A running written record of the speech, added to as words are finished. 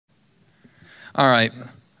All right.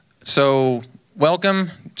 So welcome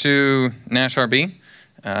to Nash.rb.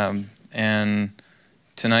 And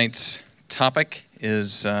tonight's topic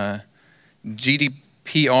is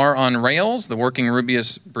GDPR on Rails, the Working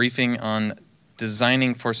Rubyist briefing on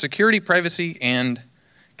designing for security, privacy, and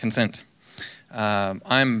consent.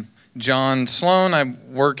 I'm John Sloan. I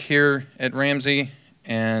work here at Ramsey,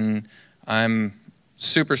 and I'm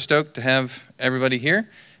super stoked to have everybody here.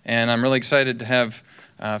 And I'm really excited to have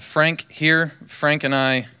Frank here. Frank and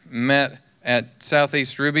I met at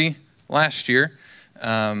Southeast Ruby last year.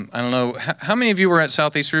 I don't know, how many of you were at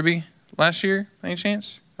Southeast Ruby last year, any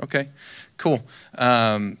chance? Okay, cool.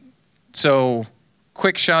 So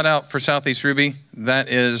quick shout out for Southeast Ruby. That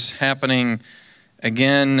is happening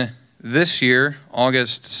again this year,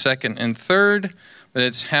 August 2nd and 3rd, but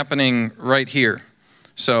it's happening right here.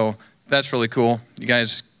 So that's really cool. You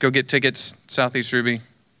guys go get tickets, Southeast Ruby,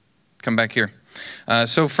 come back here.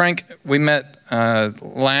 So Frank, we met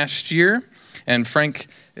last year, and Frank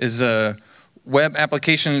is a web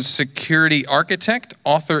application security architect,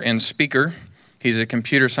 author, and speaker. He's a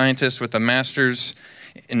computer scientist with a master's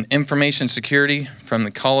in information security from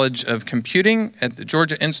the College of Computing at the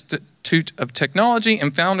Georgia Institute of Technology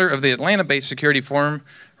and founder of the Atlanta-based security firm,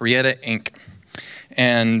 Rieta Inc.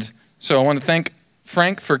 And so I want to thank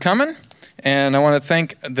Frank for coming, and I want to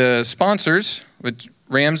thank the sponsors with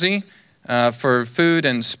Ramsey for food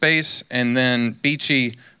and space, and then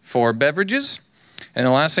Beachy for beverages. And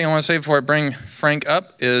the last thing I want to say before I bring Frank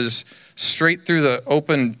up is straight through the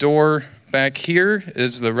open door back here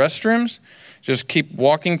is the restrooms. Just keep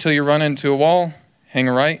walking till you run into a wall, hang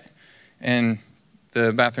a right, and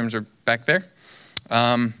the bathrooms are back there.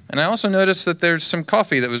 And I also noticed that there's some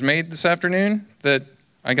coffee that was made this afternoon that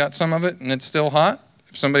I got some of it, and it's still hot.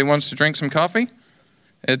 If somebody wants to drink some coffee,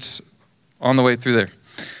 it's on the way through there.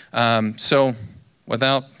 So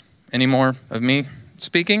without any more of me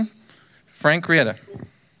speaking, Frank Rieta.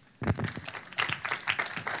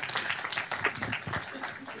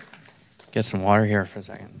 Get some water here for a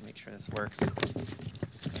second, make sure this works.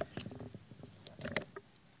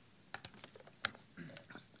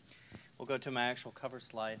 We'll go to my actual cover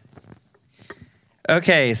slide.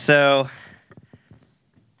 Okay, so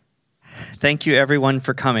thank you everyone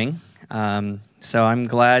for coming. So I'm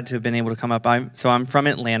glad to have been able to come up. I'm from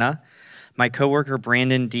Atlanta. My coworker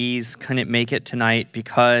Brandon Dees couldn't make it tonight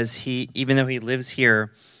because even though he lives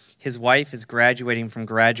here, his wife is graduating from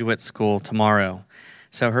graduate school tomorrow.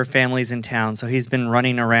 So her family's in town. So he's been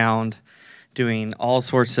running around doing all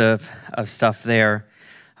sorts of stuff there.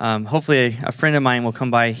 Hopefully a friend of mine will come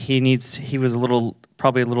by. He was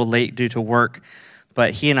probably a little late due to work,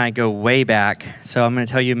 but he and I go way back. So I'm going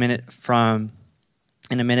to tell you in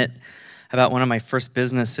a minute about one of my first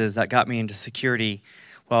businesses that got me into security.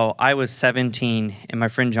 Well, I was 17, and my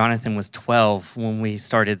friend Jonathan was 12 when we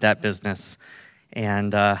started that business.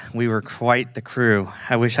 And we were quite the crew.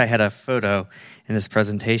 I wish I had a photo in this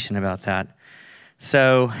presentation about that.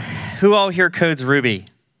 So, who all here codes Ruby?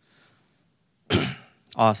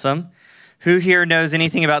 Awesome. Who here knows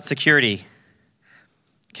anything about security?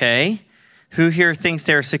 Okay. Who here thinks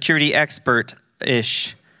they're a security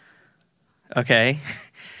expert-ish? Okay.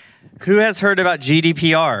 Who has heard about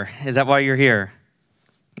GDPR? Is that why you're here?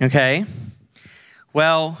 Okay.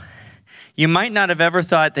 Well, you might not have ever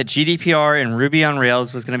thought that GDPR and Ruby on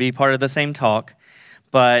Rails was going to be part of the same talk,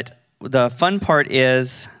 but the fun part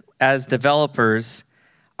is, as developers,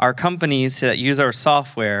 our companies that use our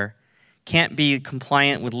software can't be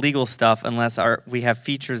compliant with legal stuff unless we have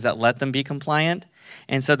features that let them be compliant.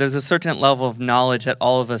 And so there's a certain level of knowledge that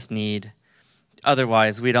all of us need.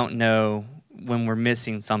 Otherwise, we don't know when we're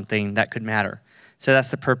missing something that could matter. So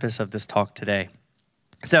that's the purpose of this talk today.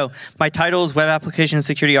 So my title is Web Application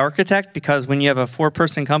Security Architect because when you have a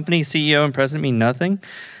 4-person company, CEO and president mean nothing.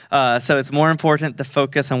 So it's more important to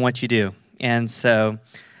focus on what you do. And so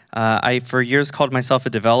I, for years, called myself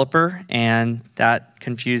a developer, and that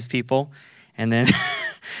confused people. And then,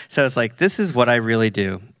 so it's like, this is what I really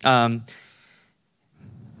do. Let's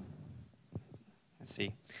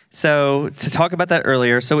see. So to talk about that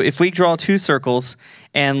earlier, so if we draw 2 circles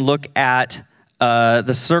and look at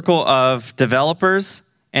the circle of developers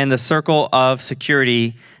and the circle of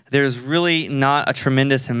security, there's really not a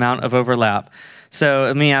tremendous amount of overlap. So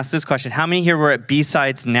let me ask this question. How many here were at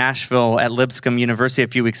B-Sides Nashville at Lipscomb University a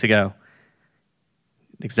few weeks ago?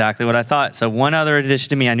 Exactly what I thought. So one other addition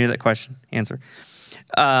to me, I knew that answer.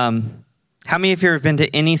 How many of you have been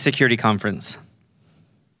to any security conference?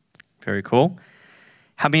 Very cool.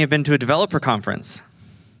 How many have been to a developer conference?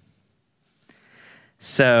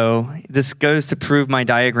 So this goes to prove my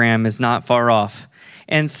diagram is not far off.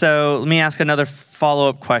 And so let me ask another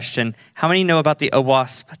follow-up question. How many know about the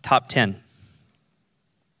OWASP top 10?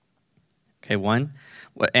 Okay, one.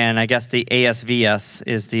 And I guess the ASVS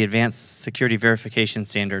is the Advanced Security Verification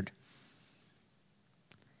Standard.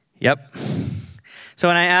 Yep. So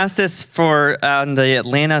when I asked this for on the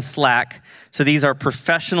Atlanta Slack, so these are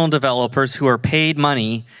professional developers who are paid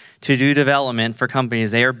money to do development for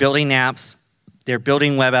companies. They are building apps. They're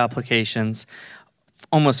building web applications.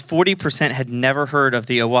 Almost 40% had never heard of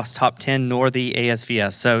the OWASP Top 10 nor the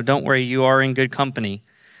ASVS. So don't worry, you are in good company.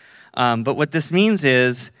 But what this means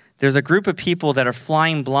is there's a group of people that are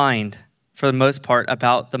flying blind, for the most part,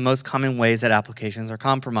 about the most common ways that applications are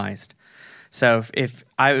compromised. So if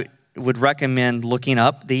I would recommend looking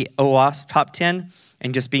up the OWASP Top 10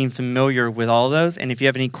 and just being familiar with all of those. And if you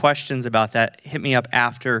have any questions about that, hit me up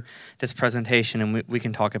after this presentation and we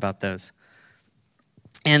can talk about those.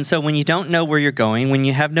 And so when you don't know where you're going, when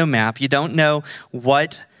you have no map, you don't know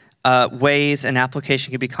what ways an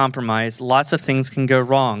application could be compromised, lots of things can go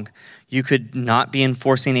wrong. You could not be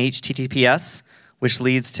enforcing HTTPS, which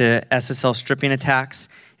leads to SSL stripping attacks.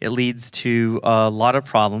 It leads to a lot of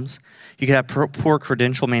problems. You could have poor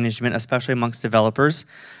credential management, especially amongst developers.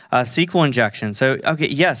 SQL injection. So, okay,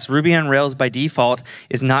 yes, Ruby on Rails by default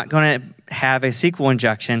is not going to have a SQL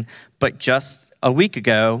injection, but just a week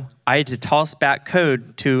ago, I had to toss back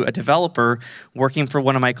code to a developer working for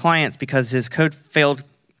one of my clients because his code failed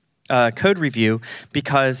code review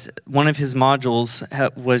because one of his modules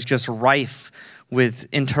was just rife with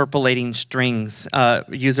interpolating strings,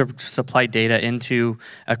 user-supplied data into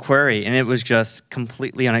a query, and it was just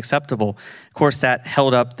completely unacceptable. Of course, that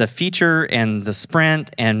held up the feature and the sprint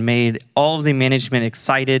and made all of the management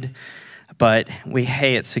excited, but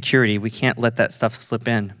hey, it's security. We can't let that stuff slip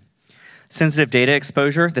in. Sensitive data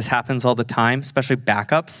exposure, this happens all the time, especially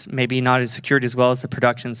backups, maybe not as secured as well as the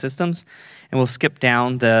production systems. And we'll skip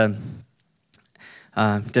down the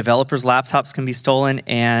developers' laptops can be stolen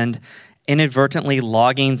and inadvertently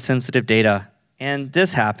logging sensitive data. And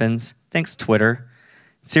this happens, thanks Twitter.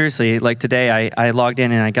 Seriously, like today I logged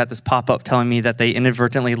in and I got this pop-up telling me that they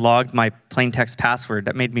inadvertently logged my plain text password.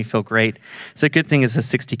 That made me feel great. So a good thing is a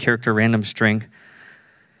 60-character random string.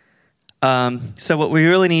 So what we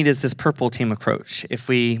really need is this purple team approach. If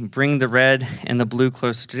we bring the red and the blue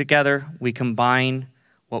closer together, we combine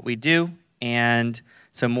what we do, and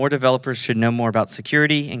so more developers should know more about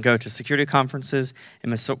security and go to security conferences,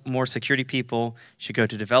 and more security people should go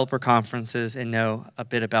to developer conferences and know a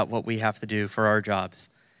bit about what we have to do for our jobs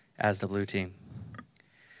as the blue team.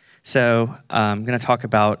 So I'm going to talk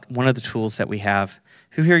about one of the tools that we have.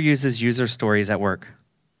 Who here uses user stories at work?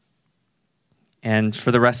 And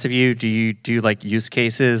for the rest of you, do you do like use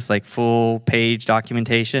cases, like full page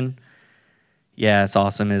documentation? Yeah, it's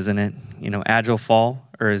awesome, isn't it? You know, Agile Fall,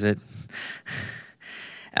 or is it?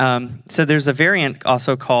 So there's a variant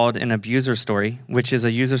also called an abuser story, which is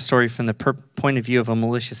a user story from the point of view of a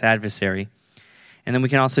malicious adversary. And then we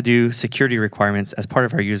can also do security requirements as part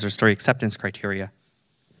of our user story acceptance criteria.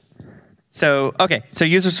 So, okay, so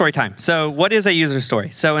user story time. So what is a user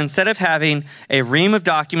story? So instead of having a ream of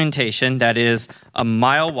documentation that is a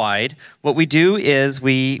mile wide, what we do is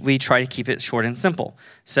we try to keep it short and simple.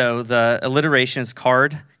 So the alliteration is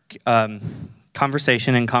card,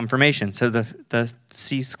 conversation, and confirmation. So the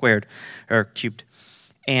C squared, or cubed.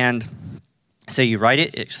 And so you write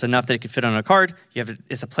it, it's enough that it could fit on a card.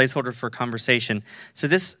 It's a placeholder for conversation. So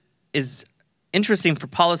this is interesting for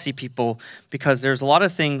policy people because there's a lot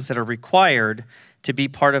of things that are required to be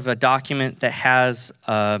part of a document that has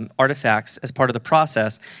artifacts as part of the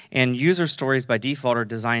process, and user stories by default are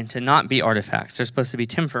designed to not be artifacts. They're supposed to be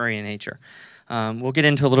temporary in nature. We'll get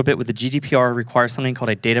into a little bit with the GDPR requires something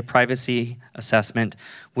called a data privacy assessment,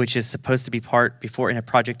 which is supposed to be part before a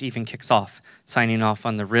project even kicks off, signing off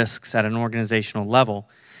on the risks at an organizational level,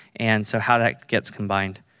 and so how that gets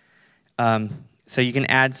combined. So you can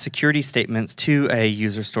add security statements to a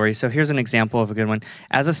user story. So here's an example of a good one.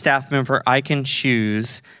 As a staff member, I can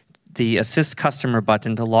choose the Assist Customer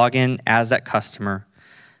button to log in as that customer.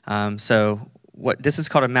 So this is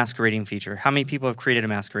called a masquerading feature. How many people have created a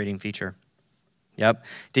masquerading feature? Yep.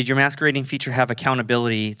 Did your masquerading feature have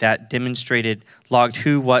accountability that demonstrated, logged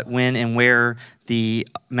who, what, when, and where the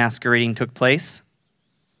masquerading took place?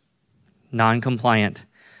 Non-compliant.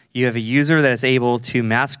 You have a user that is able to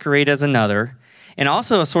masquerade as another, and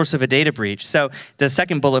also a source of a data breach. So the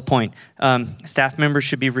second bullet point, staff members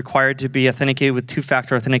should be required to be authenticated with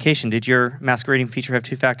two-factor authentication. Did your masquerading feature have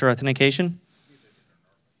two-factor authentication?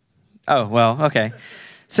 Oh, well, okay.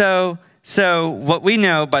 So So what we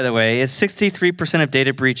know, by the way, is 63% of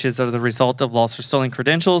data breaches are the result of lost or stolen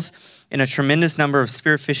credentials, and a tremendous number of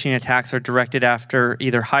spear phishing attacks are directed after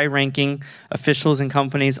either high-ranking officials in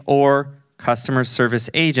companies or customer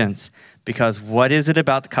service agents. Because what is it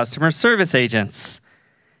about the customer service agents?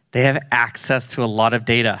 They have access to a lot of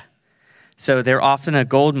data. So they're often a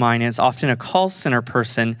gold mine, and it's often a call center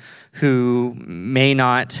person who may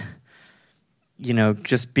not,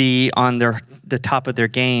 just be on the top of their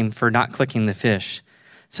game for not clicking the fish.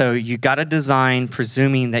 So you got to design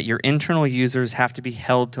presuming that your internal users have to be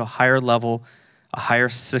held to a higher level, a higher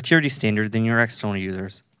security standard than your external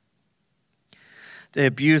users. The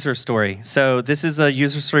abuser story. So this is a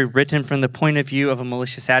user story written from the point of view of a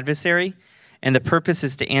malicious adversary, and the purpose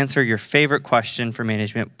is to answer your favorite question for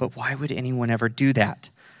management, but why would anyone ever do that?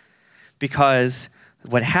 Because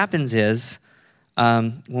what happens is,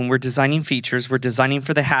 when we're designing features, we're designing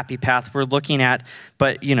for the happy path. We're looking at,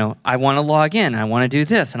 but I want to log in, I want to do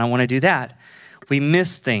this, and I want to do that. We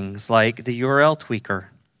miss things like the URL tweaker.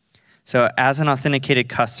 So as an authenticated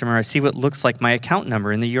customer, I see what looks like my account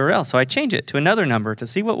number in the URL, so I change it to another number to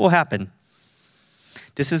see what will happen.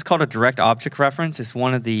 This is called a direct object reference. It's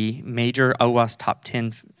one of the major OWASP top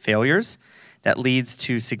 10 failures that leads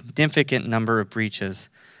to significant number of breaches.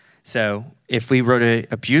 So if we wrote an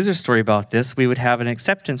abuser story about this, we would have an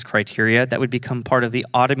acceptance criteria that would become part of the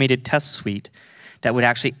automated test suite that would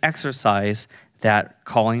actually exercise that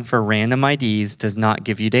calling for random IDs does not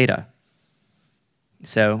give you data.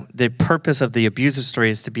 So the purpose of the abuser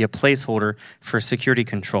story is to be a placeholder for security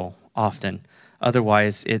control often.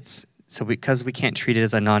 Otherwise, because we can't treat it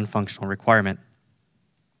as a non-functional requirement.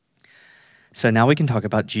 So now we can talk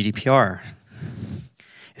about GDPR.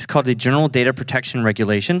 It's called the General Data Protection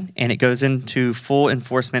Regulation, and it goes into full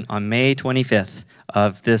enforcement on May 25th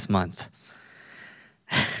of this month.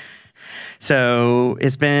 So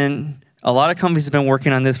a lot of companies have been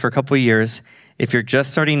working on this for a couple of years. If you're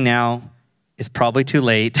just starting now, it's probably too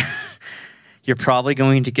late. You're probably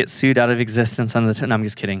going to get sued out of existence on no, I'm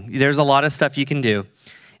just kidding. There's a lot of stuff you can do,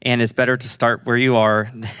 and it's better to start where you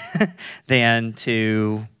are than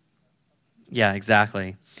to, yeah,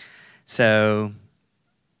 exactly. So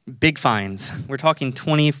big fines. We're talking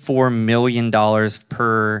 $24 million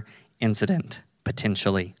per incident,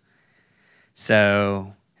 potentially.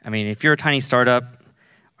 So, if you're a tiny startup,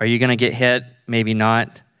 are you going to get hit? Maybe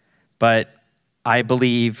not. But I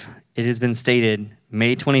believe it has been stated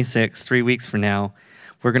May 26th, 3 weeks from now,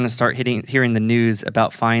 we're going to start hearing the news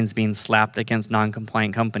about fines being slapped against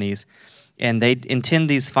non-compliant companies. And they intend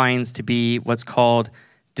these fines to be what's called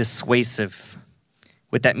dissuasive.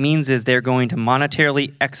 What that means is they're going to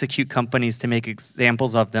monetarily execute companies to make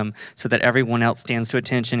examples of them so that everyone else stands to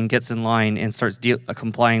attention and gets in line and starts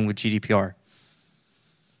complying with GDPR.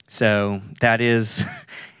 So that is,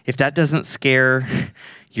 if that doesn't scare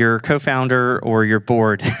your co-founder or your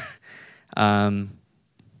board, yeah,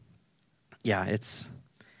 it's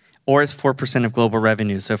 4% of global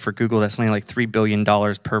revenue. So for Google, that's only like $3 billion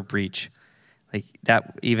per breach. Like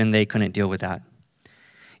that, even they couldn't deal with that.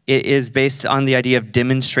 It is based on the idea of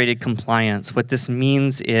demonstrated compliance. What this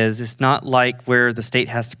means is it's not like where the state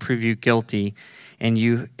has to prove you guilty and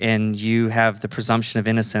you have the presumption of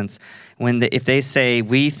innocence. If they say,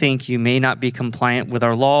 we think you may not be compliant with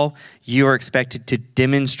our law, you are expected to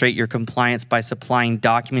demonstrate your compliance by supplying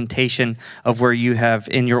documentation of where you have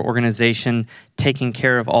in your organization taken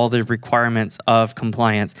care of all the requirements of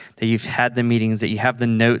compliance, that you've had the meetings, that you have the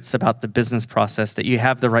notes about the business process, that you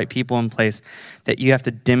have the right people in place, that you have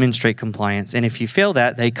to demonstrate compliance. And if you fail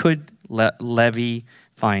that, they could levy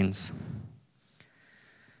fines.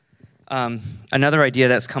 Another idea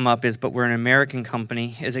that's come up is, but we're an American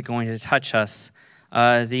company, is it going to touch us?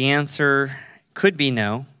 The answer could be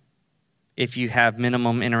no, if you have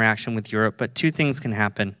minimum interaction with Europe, but two things can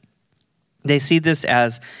happen. They see this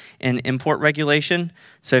as an import regulation.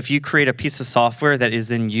 So if you create a piece of software that is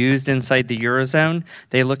then used inside the Eurozone,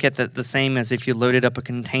 they look at the same as if you loaded up a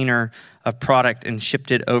container of product and shipped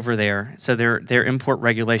it over there. So their import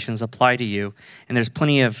regulations apply to you. And there's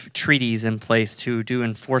plenty of treaties in place to do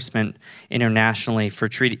enforcement internationally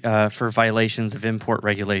for violations of import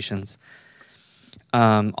regulations.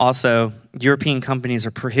 Also, European companies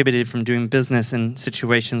are prohibited from doing business in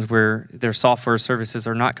situations where their software services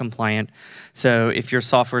are not compliant. So if your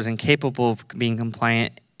software is incapable of being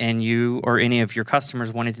compliant and you or any of your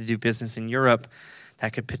customers wanted to do business in Europe,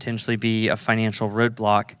 that could potentially be a financial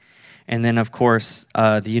roadblock. And then, of course,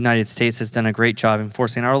 the United States has done a great job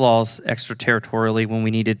enforcing our laws extraterritorially when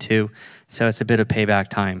we needed to, so it's a bit of payback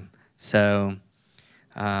time. So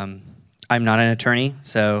I'm not an attorney,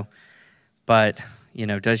 but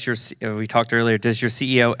we talked earlier, does your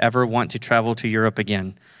CEO ever want to travel to Europe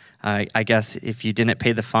again? I guess if you didn't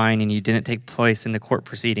pay the fine and you didn't take place in the court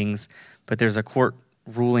proceedings, but there's a court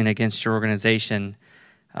ruling against your organization,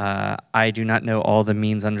 I do not know all the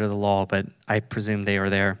means under the law, but I presume they are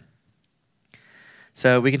there.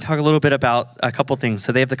 So we can talk a little bit about a couple things.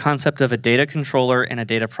 So they have the concept of a data controller and a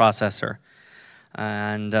data processor.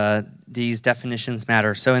 And these definitions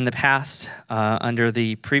matter. So in the past, under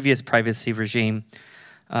the previous privacy regime,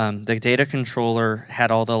 the data controller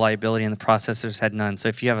had all the liability and the processors had none. So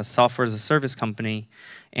if you have a software as a service company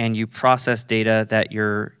and you process data that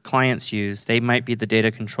your clients use, they might be the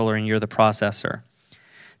data controller and you're the processor.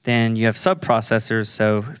 Then you have sub-processors,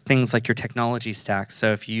 so things like your technology stack.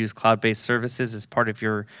 So if you use cloud-based services as part of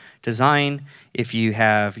your design, if you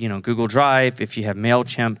have Google Drive, if you have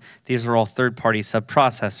MailChimp, these are all third-party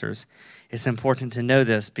sub-processors. It's important to know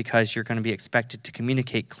this because you're going to be expected to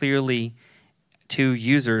communicate clearly to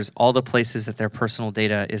users all the places that their personal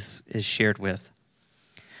data is shared with.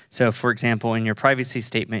 So for example, in your privacy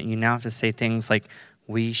statement, you now have to say things like,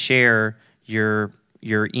 we share your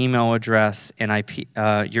email address and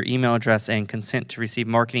your email address and consent to receive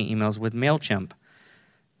marketing emails with MailChimp.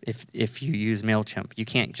 If you use MailChimp, you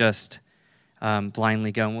can't just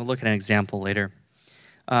blindly go. And we'll look at an example later.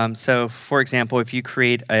 So, for example, if you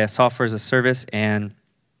create a software as a service and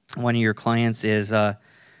one of your clients is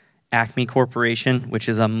Acme Corporation, which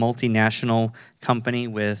is a multinational company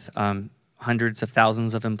with hundreds of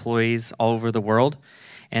thousands of employees all over the world,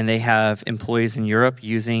 and they have employees in Europe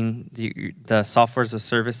using the software as a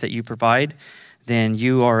service that you provide, then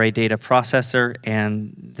you are a data processor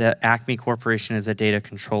and the Acme Corporation is a data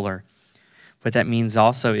controller. What that means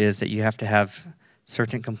also is that you have to have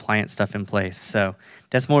certain compliance stuff in place. So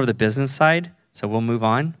that's more of the business side, so we'll move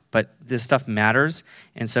on, but this stuff matters.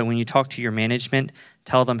 And so when you talk to your management,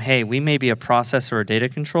 tell them, hey, we may be a processor or a data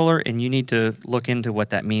controller, and you need to look into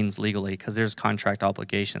what that means legally because there's contract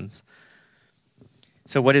obligations.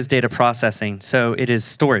 So what is data processing? So it is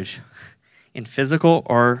storage in physical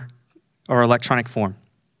or electronic form.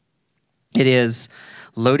 It is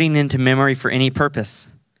loading into memory for any purpose.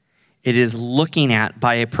 It is looking at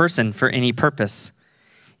by a person for any purpose.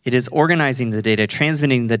 It is organizing the data,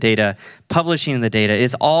 transmitting the data, publishing the data.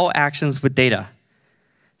 It's all actions with data.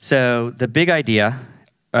 So the big idea,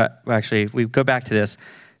 actually, we go back to this.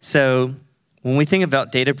 So when we think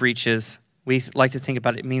about data breaches, we like to think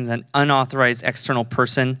about it means an unauthorized external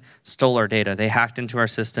person stole our data. They hacked into our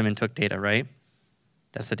system and took data, right?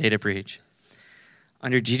 That's a data breach.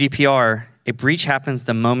 Under GDPR, a breach happens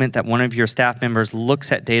the moment that one of your staff members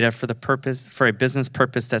looks at data for a business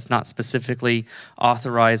purpose that's not specifically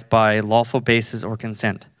authorized by lawful basis or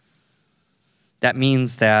consent. That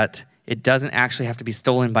means that it doesn't actually have to be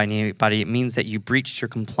stolen by anybody. It means that you breached your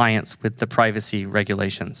compliance with the privacy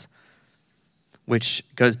regulations, which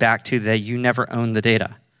goes back to that you never own the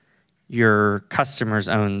data. Your customers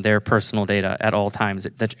own their personal data at all times.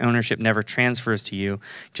 That ownership never transfers to you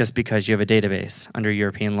just because you have a database under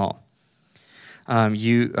European law.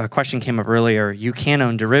 A question came up earlier. You can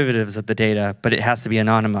own derivatives of the data, but it has to be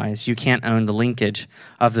anonymized. You can't own the linkage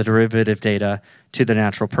of the derivative data to the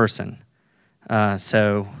natural person.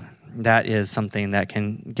 So that is something that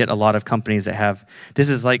can get a lot of companies that have, this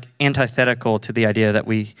is like antithetical to the idea that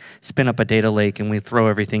we spin up a data lake and we throw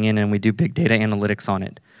everything in and we do big data analytics on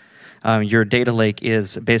it. Your data lake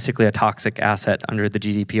is basically a toxic asset under the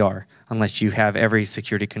GDPR, unless you have every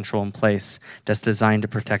security control in place that's designed to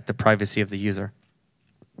protect the privacy of the user.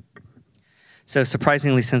 So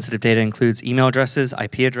surprisingly sensitive data includes email addresses,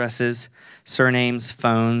 IP addresses, surnames,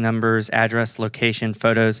 phone numbers, address, location,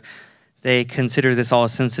 photos. They consider this all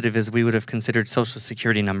as sensitive as we would have considered social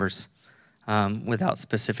security numbers without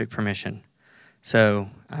specific permission. So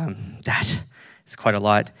that is quite a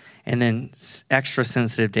lot. And then extra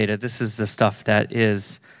sensitive data, this is the stuff that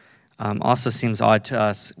is also seems odd to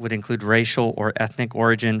us, would include racial or ethnic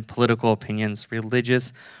origin, political opinions,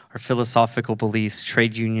 religious or philosophical beliefs,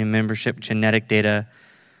 trade union membership, genetic data.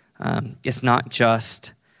 It's not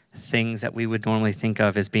just things that we would normally think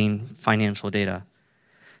of as being financial data.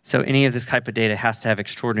 So any of this type of data has to have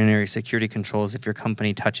extraordinary security controls if your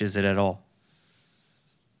company touches it at all.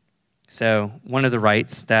 So one of the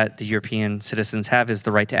rights that the European citizens have is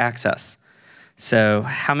the right to access. So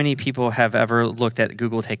how many people have ever looked at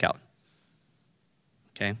Google Takeout?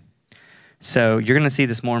 Okay. So you're going to see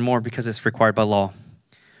this more and more because it's required by law.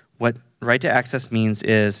 What right to access means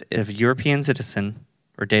is if a European citizen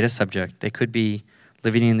or data subject, they could be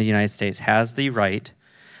living in the United States, has the right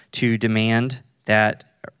to demand that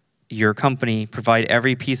your company provide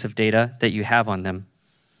every piece of data that you have on them,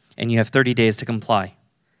 and you have 30 days to comply.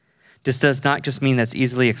 This does not just mean that's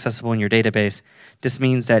easily accessible in your database. This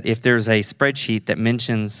means that if there's a spreadsheet that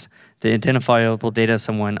mentions the identifiable data of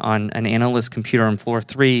someone on an analyst computer on floor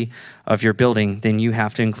 3 of your building, then you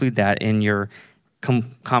have to include that in your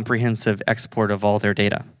comprehensive export of all their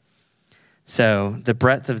data. So the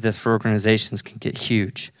breadth of this for organizations can get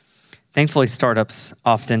huge. Thankfully, startups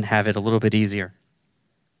often have it a little bit easier.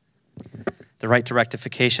 The right to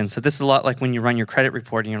rectification. So this is a lot like when you run your credit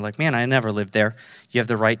report and you're like, man, I never lived there. You have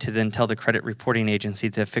the right to then tell the credit reporting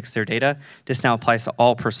agency to fix their data. This now applies to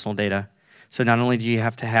all personal data. So not only do you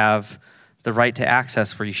have to have the right to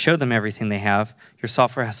access where you show them everything they have, your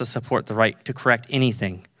software has to support the right to correct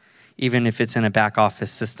anything, even if it's in a back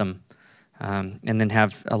office system, and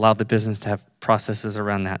then allow the business to have processes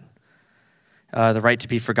around that. The right to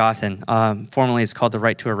be forgotten. Formally, it's called the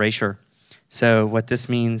right to erasure. So what this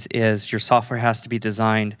means is your software has to be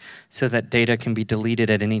designed so that data can be deleted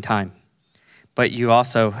at any time. But you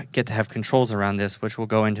also get to have controls around this, which we'll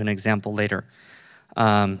go into an example later.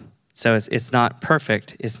 So it's not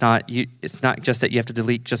perfect. It's not just that you have to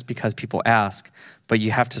delete just because people ask, but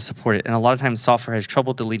you have to support it. And a lot of times software has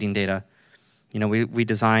trouble deleting data. You know, we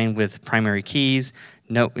design with primary keys.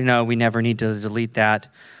 No, we never need to delete that.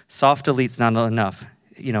 Soft delete's not enough.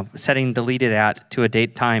 You know, setting deleted at to a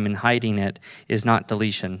date time and hiding it is not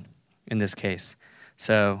deletion in this case.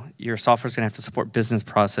 So your software's going to have to support business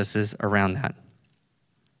processes around that.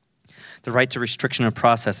 The right to restriction of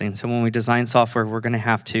processing. So when we design software, we're going to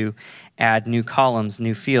have to add new columns,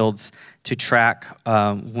 new fields to track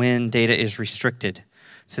when data is restricted.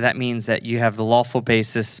 So that means that you have the lawful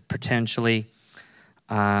basis, potentially,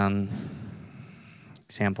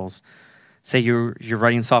 examples. Say you're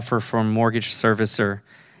writing software for a mortgage servicer,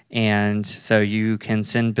 and so you can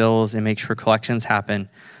send bills and make sure collections happen,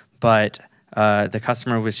 but the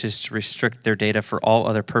customer wishes to restrict their data for all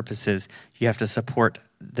other purposes. You have to support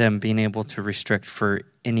them being able to restrict for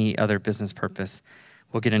any other business purpose.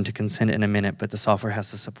 We'll get into consent in a minute, but the software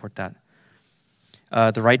has to support that.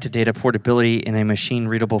 The right to data portability in a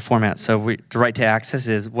machine-readable format. So the right to access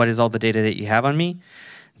is, what is all the data that you have on me?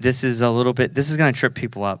 This is going to trip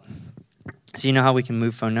people up. So you know how we can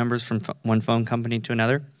move phone numbers from one phone company to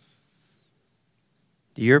another?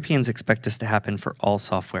 The Europeans expect this to happen for all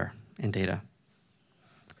software and data.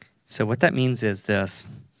 So what that means is this.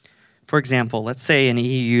 For example, let's say an EU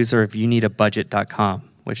user of YouNeedABudget.com,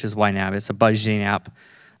 which is YNAB. It's a budgeting app,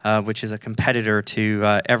 which is a competitor to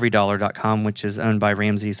EveryDollar.com, which is owned by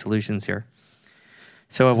Ramsey Solutions here.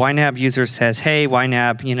 So a YNAB user says, hey,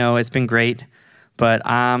 YNAB, it's been great, but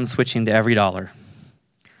I'm switching to EveryDollar.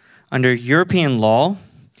 Under European law,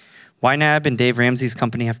 YNAB and Dave Ramsey's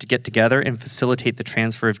company have to get together and facilitate the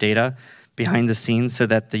transfer of data behind the scenes so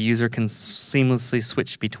that the user can seamlessly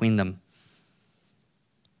switch between them.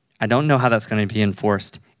 I don't know how that's going to be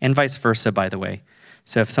enforced, and vice versa, by the way.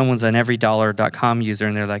 So if someone's an EveryDollar.com user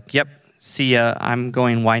and they're like, yep, see ya, I'm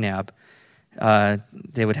going YNAB,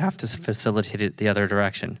 they would have to facilitate it the other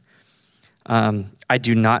direction. I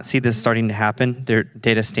do not see this starting to happen. Their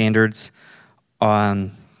data standards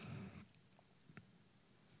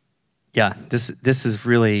this is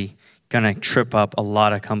really going to trip up a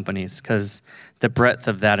lot of companies because the breadth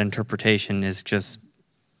of that interpretation is just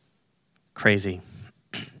crazy.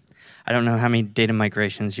 I don't know how many data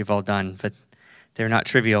migrations you've all done, but they're not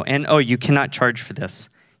trivial. And, you cannot charge for this.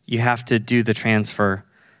 You have to do the transfer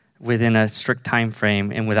within a strict time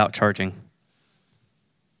frame and without charging.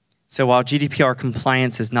 So while GDPR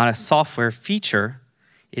compliance is not a software feature,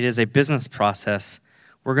 it is a business process.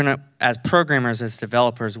 We're going to, as programmers, as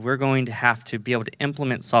developers, we're going to have to be able to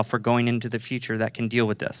implement software going into the future that can deal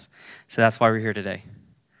with this. So that's why we're here today.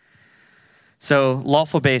 So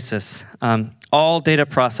lawful basis. All data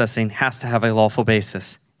processing has to have a lawful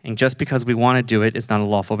basis. And just because we want to do it is not a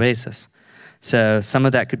lawful basis. So some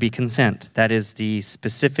of that could be consent. That is the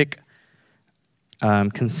specific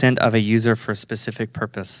consent of a user for a specific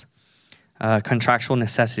purpose. Contractual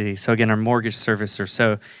necessity. So again, our mortgage servicer.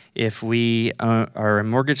 So if we are a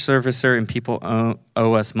mortgage servicer and people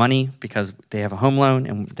owe us money because they have a home loan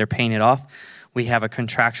and they're paying it off, we have a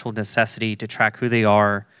contractual necessity to track who they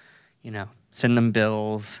are, send them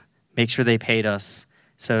bills, make sure they paid us.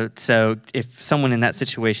 So if someone in that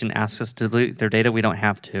situation asks us to delete their data, we don't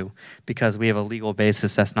have to because we have a legal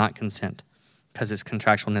basis that's not consent because it's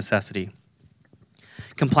contractual necessity.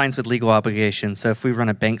 Compliance with legal obligations. So if we run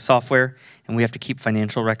a bank software and we have to keep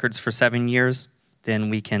financial records for 7 years, then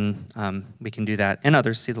we can do that. And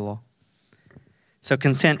others see the law. So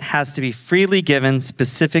consent has to be freely given,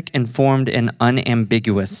 specific, informed, and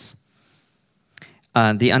unambiguous.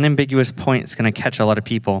 The unambiguous point is going to catch a lot of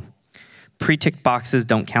people. Pre-ticked boxes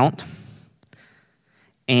don't count.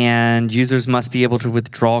 and users must be able to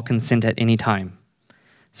withdraw consent at any time.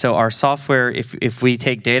 So our software, if we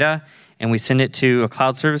take data and we send it to a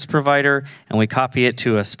cloud service provider and we copy it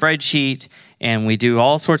to a spreadsheet and we do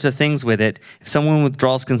all sorts of things with it, if someone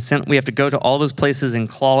withdraws consent, we have to go to all those places and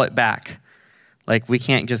claw it back. Like, we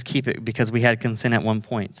can't just keep it because we had consent at one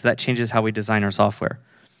point. So that changes how we design our software.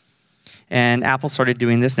 And Apple started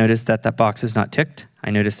doing this. Notice that that box is not ticked. I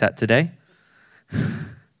noticed that today.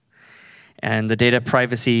 And the data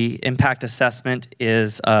privacy impact assessment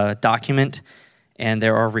is a document, and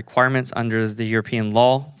there are requirements under the European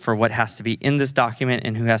law for what has to be in this document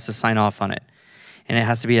and who has to sign off on it. And it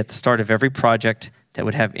has to be at the start of every project that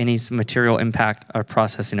would have any material impact or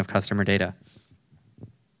processing of customer data.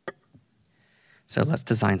 So let's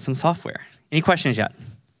design some software. Any questions yet?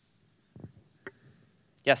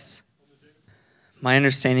 Yes? My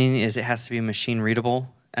understanding is it has to be machine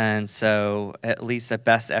readable, and so at least a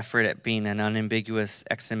best effort at being an unambiguous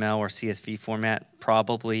XML or CSV format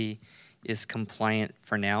probably is compliant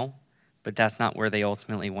for now, but that's not where they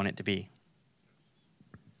ultimately want it to be.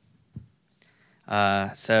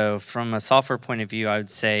 So from a software point of view, I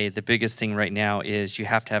would say the biggest thing right now is you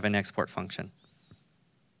have to have an export function.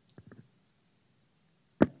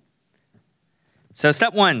 So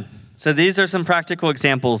step one. So these are some practical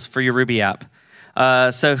examples for your Ruby app.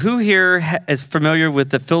 So who here is familiar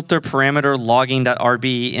with the filter parameter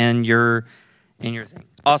logging.rb in your thing?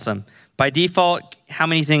 Awesome. By default, how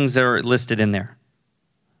many things are listed in there?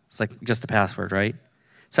 It's like just the password, right?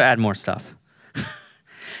 So add more stuff.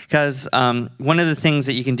 Because one of the things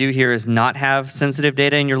that you can do here is not have sensitive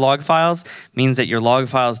data in your log files. Means that your log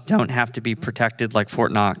files don't have to be protected like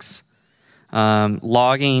Fort Knox.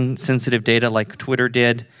 Logging sensitive data like Twitter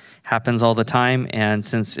did happens all the time, and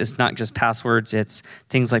since it's not just passwords, it's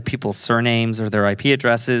things like people's surnames or their IP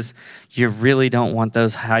addresses, you really don't want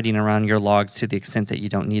those hiding around your logs to the extent that you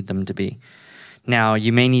don't need them to be. Now,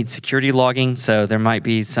 you may need security logging, so there might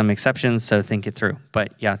be some exceptions, so think it through.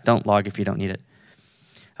 But yeah, don't log if you don't need it.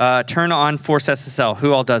 Turn on Force SSL.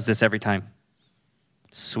 Who all does this every time?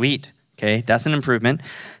 Sweet. Okay, that's an improvement.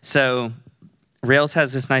 So Rails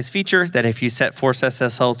has this nice feature that if you set Force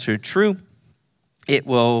SSL to true, it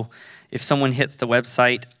will, if someone hits the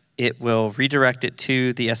website, it will redirect it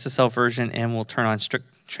to the SSL version and will turn on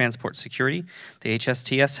strict transport security, the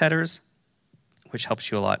HSTS headers, which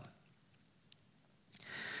helps you a lot.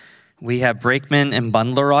 We have Brakeman and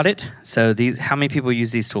Bundler Audit. So how many people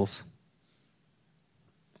use these tools?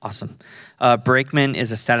 Awesome. Brakeman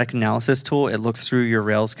is a static analysis tool. It looks through your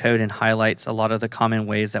Rails code and highlights a lot of the common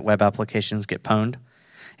ways that web applications get pwned.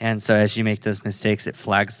 And so as you make those mistakes, it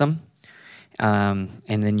flags them. And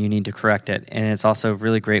then you need to correct it. And it's also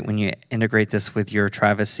really great when you integrate this with your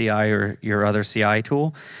Travis CI or your other CI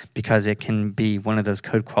tool, because it can be one of those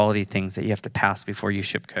code quality things that you have to pass before you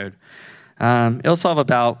ship code. It'll solve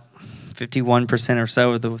about 51% or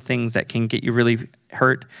so of the things that can get you really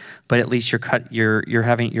hurt, but at least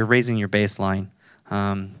you're raising your baseline.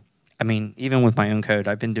 I mean, even with my own code,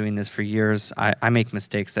 I've been doing this for years. I make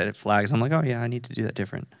mistakes that it flags. I'm like, oh yeah, I need to do that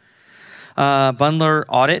different. Bundler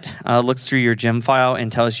Audit looks through your gem file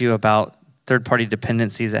and tells you about third-party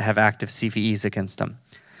dependencies that have active CVEs against them.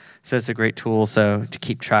 So it's a great tool to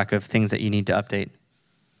keep track of things that you need to update.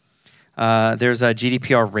 There's a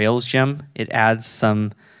GDPR Rails gem. It adds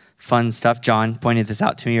some fun stuff. John pointed this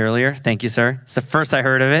out to me earlier. Thank you, sir. It's the first I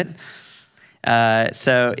heard of it.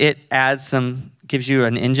 So it gives you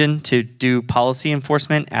an engine to do policy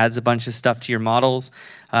enforcement, adds a bunch of stuff to your models,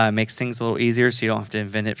 makes things a little easier so you don't have to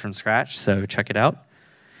invent it from scratch. So check it out.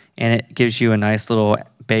 And it gives you a nice little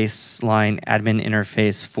baseline admin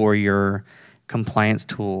interface for your compliance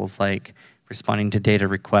tools, like responding to data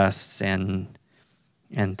requests and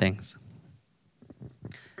things.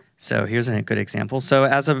 So here's a good example. So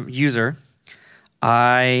as a user,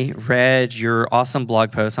 I read your awesome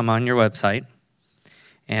blog post. I'm on your website,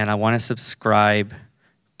 and I want to subscribe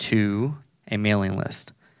to a mailing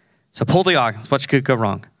list. So pull the audience. What could go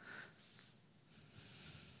wrong?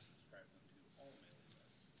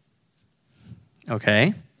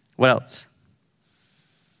 Okay. What else?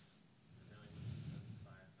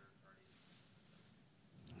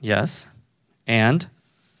 Yes. And?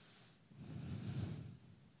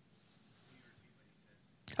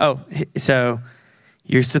 Oh, so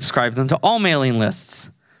you subscribe them to all mailing lists.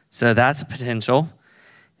 So that's a potential.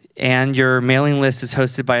 And your mailing list is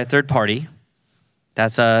hosted by a third party.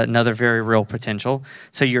 That's another very real potential.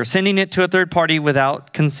 So you're sending it to a third party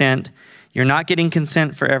without consent. You're not getting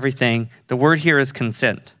consent for everything. The word here is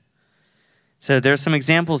consent. So there's some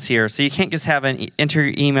examples here. So you can't just enter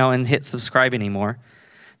your email and hit subscribe anymore.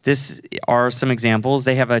 These are some examples.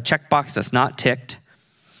 They have a checkbox that's not ticked.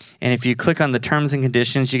 And if you click on the terms and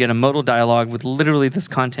conditions, you get a modal dialog with literally this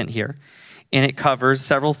content here. And it covers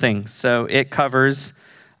several things. So it covers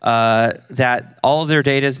that all of their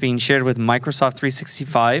data is being shared with Microsoft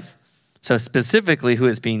 365, so specifically who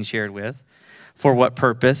it's being shared with, for what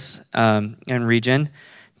purpose and region,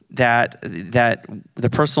 that the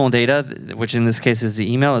personal data, which in this case is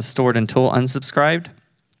the email, is stored until unsubscribed,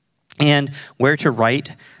 and where to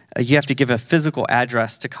write. You have to give a physical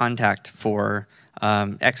address to contact for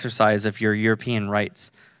exercise of your European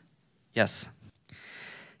rights. Yes.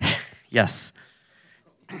 Yes.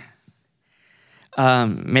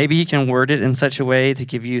 Maybe you can word it in such a way to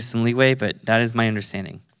give you some leeway, but that is my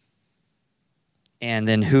understanding. And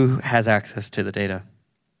then who has access to the data?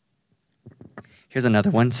 Here's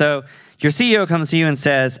another one. So your CEO comes to you and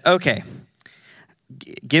says, okay,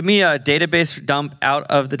 give me a database dump out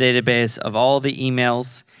of the database of all the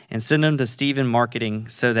emails and send them to Steve in marketing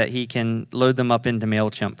so that he can load them up into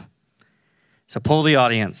MailChimp. So poll the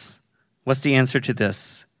audience. What's the answer to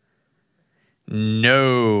this?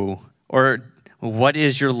 No. Or what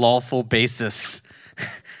is your lawful basis?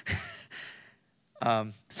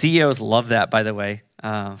 CEOs love that, by the way.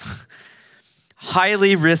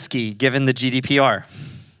 Highly risky, given the GDPR.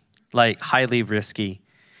 Like, highly risky.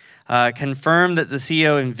 Confirm that the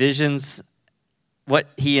CEO envisions what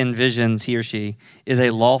he envisions, he or she, is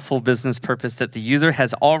a lawful business purpose that the user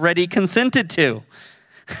has already consented to.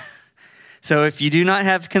 So if you do not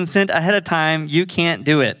have consent ahead of time, you can't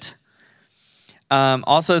do it.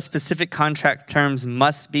 Also, specific contract terms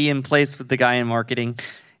must be in place with the guy in marketing,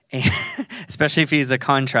 especially if he's a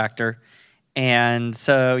contractor. And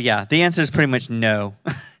so, yeah, the answer is pretty much no.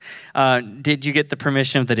 Did you get the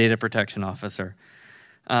permission of the data protection officer?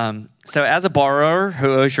 So as a borrower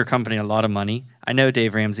who owes your company a lot of money, I know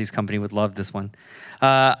Dave Ramsey's company would love this one.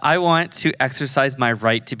 I want to exercise my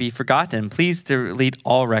right to be forgotten. Please delete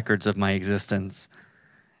all records of my existence.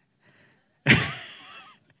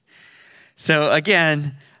 So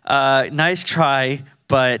again, nice try,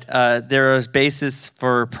 but there is basis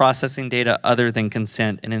for processing data other than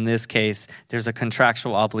consent. And in this case, there's a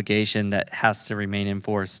contractual obligation that has to remain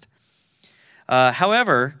enforced.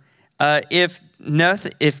 However, if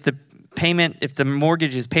the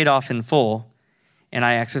mortgage is paid off in full, and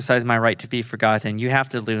I exercise my right to be forgotten, you have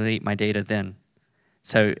to delete my data then.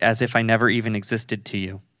 So as if I never even existed to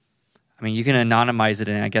you. I mean, you can anonymize it,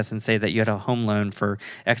 I guess, and say that you had a home loan for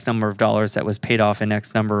X number of dollars that was paid off in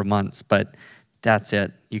X number of months, but that's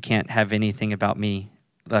it. You can't have anything about me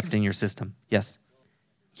left in your system. Yes?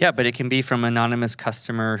 Yeah, but it can be from an anonymous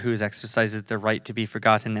customer who's exercises the right to be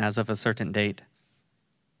forgotten as of a certain date.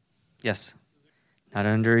 Yes? Not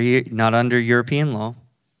under European law.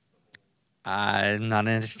 I'm not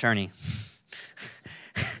an attorney.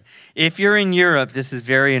 If you're in Europe, this is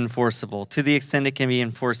very enforceable. To the extent it can be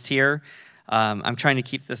enforced here, I'm trying to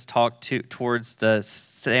keep this talk towards the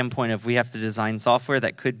standpoint of we have to design software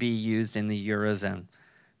that could be used in the Eurozone.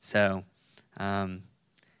 So, but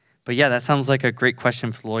yeah, that sounds like a great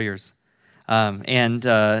question for lawyers. And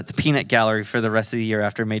the peanut gallery for the rest of the year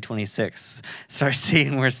after May 26th. Start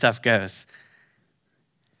seeing where stuff goes.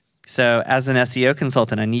 So as an SEO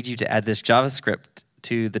consultant, I need you to add this JavaScript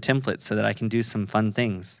to the template so that I can do some fun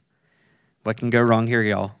things. What can go wrong here,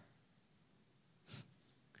 y'all?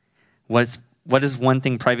 What is one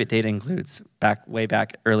thing private data includes? Way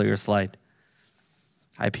back earlier slide.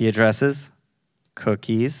 IP addresses,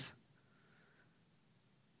 cookies.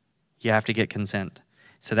 You have to get consent.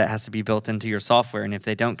 So that has to be built into your software. And if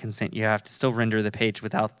they don't consent, you have to still render the page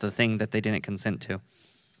without the thing that they didn't consent to.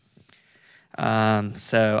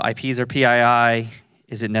 So IPs or PII.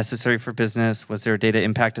 Is it necessary for business? Was there a data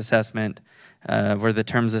impact assessment? Were the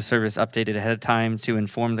terms of service updated ahead of time to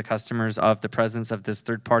inform the customers of the presence of this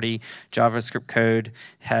third-party JavaScript code?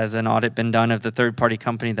 Has an audit been done of the third-party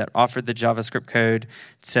company that offered the JavaScript code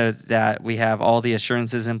so that we have all the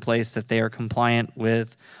assurances in place that they are compliant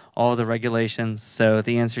with all the regulations? So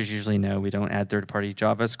the answer is usually no. We don't add third-party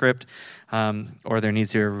JavaScript, or there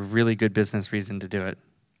needs to be a really good business reason to do it.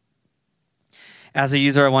 As a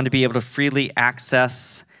user, I want to be able to freely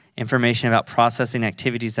access information about processing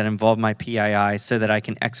activities that involve my PII so that I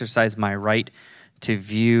can exercise my right to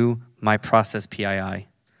view my process PII.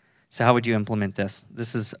 So how would you implement this?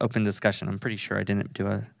 This is open discussion. I'm pretty sure I didn't do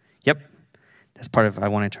a... Yep. That's part of... I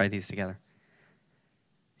want to try these together.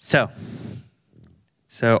 So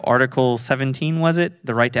Article 17, was it?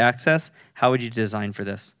 The right to access? How would you design for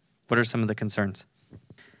this? What are some of the concerns?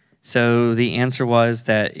 So the answer was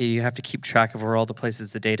that you have to keep track of where all the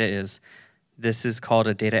places the data is. This is called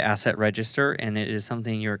a data asset register, and it is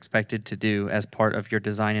something you're expected to do as part of your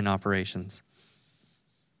design and operations.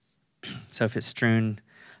 So if it's strewn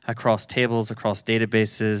across tables, across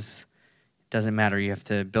databases. Doesn't matter. You have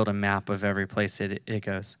to build a map of every place it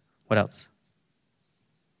goes. What else?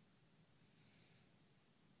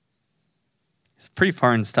 It's pretty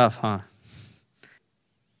foreign stuff, huh?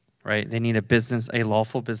 Right? They need a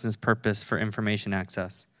lawful business purpose for information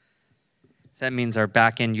access. So that means our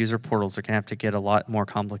back-end user portals are going to have to get a lot more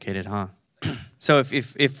complicated, huh? So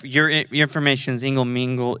if your information is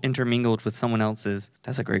intermingled with someone else's,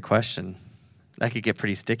 that's a great question. That could get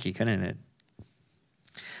pretty sticky, couldn't it?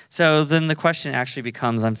 So then the question actually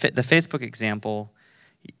becomes, on the Facebook example,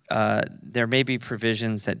 there may be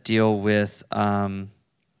provisions that deal with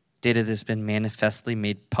data that's been manifestly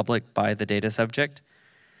made public by the data subject.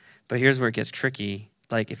 But here's where it gets tricky.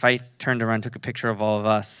 Like if I turned around and took a picture of all of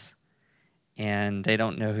us and they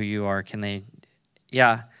don't know who you are, can they?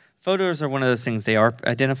 Yeah, photos are one of those things. They are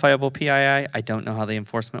identifiable PII. I don't know how the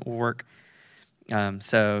enforcement will work.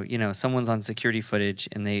 So, someone's on security footage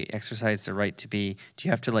and they exercise the right to be, do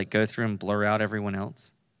you have to go through and blur out everyone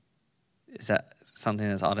else? Is that something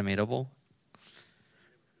that's automatable?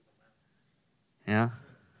 Yeah?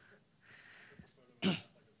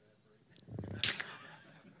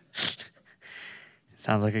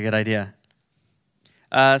 Sounds like a good idea.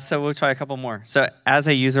 So we'll try a couple more. So as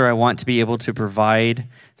a user, I want to be able to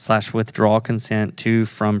provide/withdraw consent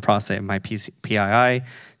from process my PII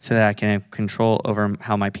so that I can have control over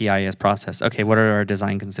how my PII is processed. Okay, what are our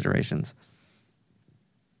design considerations?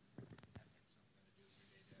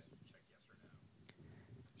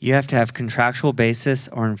 You have to have contractual basis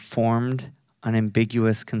or informed,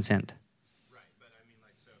 unambiguous consent. Right, but I mean,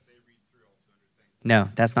 so if they read through all 200 things. No,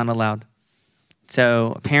 that's not allowed.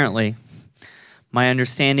 So apparently, my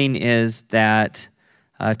understanding is that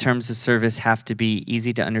terms of service have to be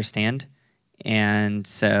easy to understand, and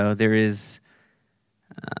so there is,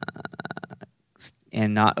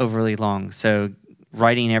 and not overly long. So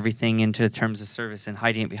writing everything into terms of service and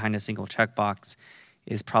hiding it behind a single checkbox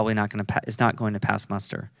is probably not going to pass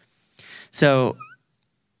muster. So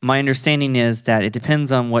my understanding is that it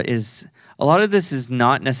depends on a lot of this is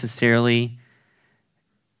not necessarily.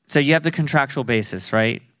 So you have the contractual basis,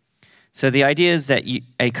 right? So the idea is that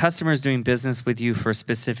a customer is doing business with you for a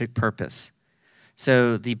specific purpose.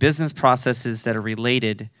 So the business processes that are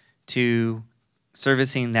related to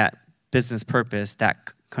servicing that business purpose,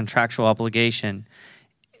 that contractual obligation,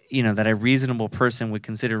 that a reasonable person would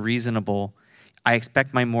consider reasonable. I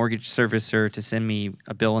expect my mortgage servicer to send me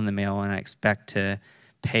a bill in the mail, and I expect to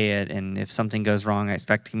pay it. And if something goes wrong, I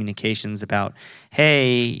expect communications about,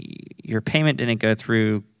 hey, your payment didn't go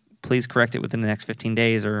through. Please correct it within the next 15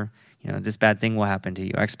 days, or this bad thing will happen to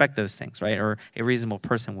you. I expect those things, right? Or a reasonable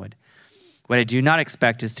person would. What I do not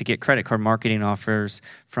expect is to get credit card marketing offers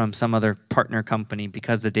from some other partner company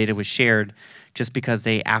because the data was shared, just because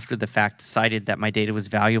they, after the fact, decided that my data was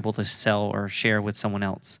valuable to sell or share with someone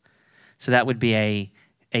else. So that would be an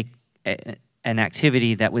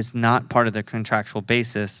activity that was not part of the contractual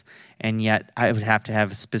basis, and yet I would have to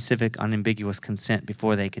have a specific, unambiguous consent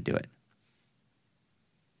before they could do it.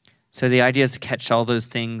 So the idea is to catch all those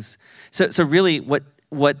things. So really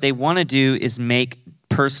what they want to do is make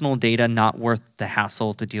personal data not worth the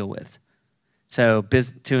hassle to deal with. So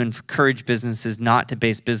to encourage businesses not to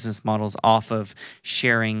base business models off of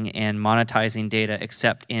sharing and monetizing data,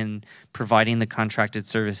 except in providing the contracted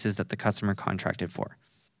services that the customer contracted for,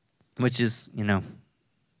 which is, going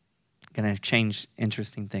to change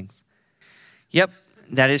interesting things. Yep.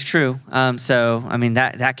 That is true.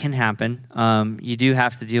 That can happen. You do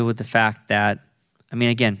have to deal with the fact that,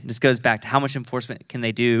 again, this goes back to how much enforcement can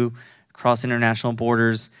they do across international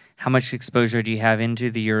borders? How much exposure do you have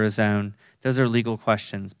into the Eurozone? Those are legal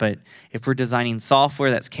questions. But if we're designing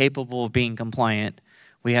software that's capable of being compliant,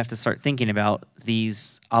 we have to start thinking about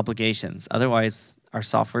these obligations. Otherwise, our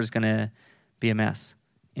software is going to be a mess.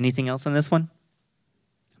 Anything else on this one?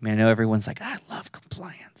 I know everyone's like, I love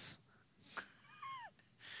compliance.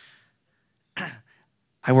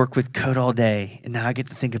 I work with code all day, and now I get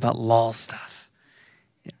to think about law stuff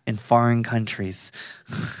in foreign countries.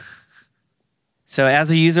 So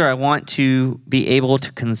as a user, I want to be able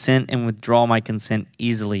to consent and withdraw my consent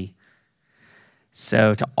easily.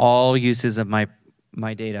 So to all uses of my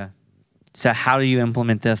data. So how do you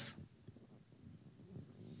implement this?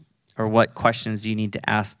 Or what questions do you need to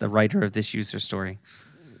ask the writer of this user story?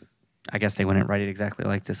 I guess they wouldn't write it exactly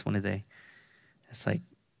like this, would they? It's like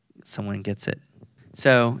someone gets it.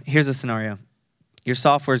 So here's a scenario. Your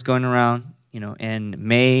software is going around, and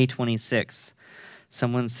May 26th,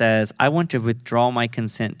 someone says, I want to withdraw my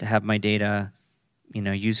consent to have my data,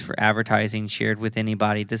 used for advertising, shared with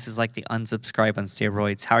anybody. This is like the unsubscribe on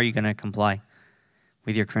steroids. How are you going to comply?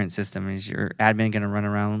 with your current system? Is your admin going to run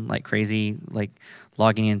around like crazy, like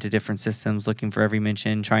logging into different systems, looking for every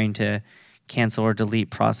mention, trying to cancel or delete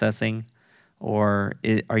processing? Or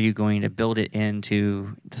are you going to build it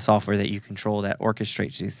into the software that you control that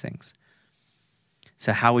orchestrates these things?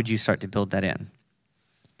 So how would you start to build that in?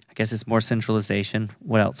 I guess it's more centralization.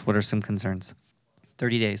 What else? What are some concerns?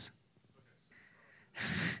 30 days.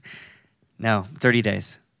 No, 30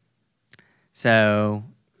 days. So,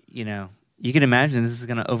 you can imagine this is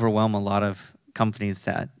going to overwhelm a lot of companies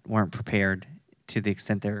that weren't prepared to the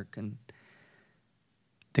extent the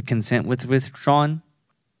consent was withdrawn.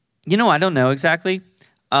 I don't know exactly.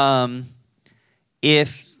 I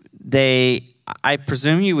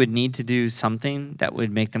presume you would need to do something that would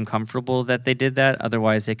make them comfortable that they did that.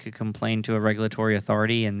 Otherwise, they could complain to a regulatory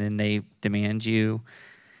authority, and then they demand you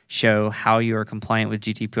show how you are compliant with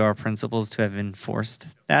GDPR principles to have enforced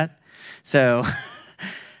that. So,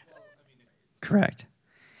 correct.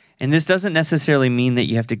 And this doesn't necessarily mean that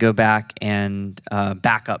you have to go back and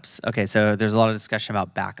backups. Okay, so there's a lot of discussion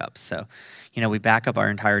about backups. So, we back up our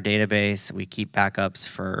entire database. We keep backups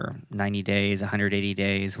for 90 days, 180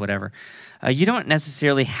 days, whatever. You don't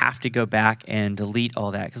necessarily have to go back and delete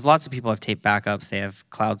all that, because lots of people have tape backups. They have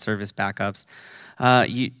cloud service backups.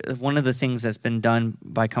 One of the things that's been done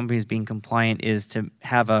by companies being compliant is to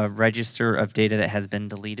have a register of data that has been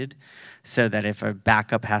deleted, so that if a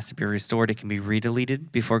backup has to be restored, it can be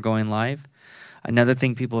redeleted before going live. Another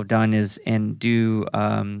thing people have done is do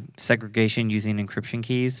segregation using encryption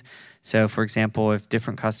keys. So, for example, if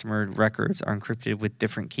different customer records are encrypted with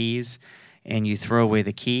different keys and you throw away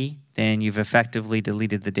the key, then you've effectively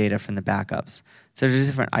deleted the data from the backups. So there's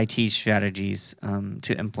different IT strategies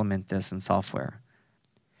to implement this in software.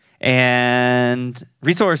 And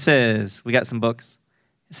resources. We got some books.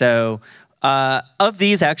 So of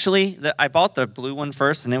these, actually, I bought the blue one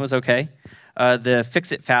first, and it was okay. The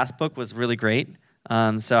Fix It Fast book was really great,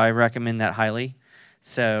 so I recommend that highly.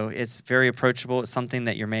 So it's very approachable. It's something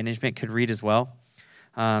that your management could read as well.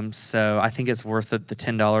 So I think it's worth it, the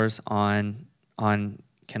 $10 on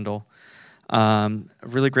Kindle. A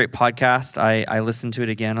really great podcast. I listened to it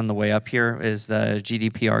again on the way up here. Is the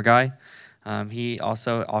GDPR guy. He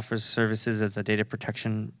also offers services as a data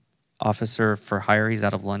protection officer for hire. He's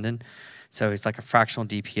out of London. So he's like a fractional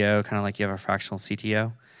DPO, kind of like you have a fractional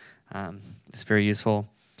CTO. It's very useful.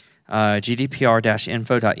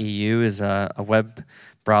 GDPR-info.eu is a web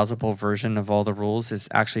browsable version of all the rules. It's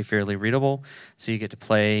actually fairly readable. So you get to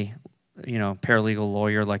play, paralegal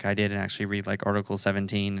lawyer like I did and actually read like Article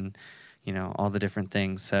 17 and, all the different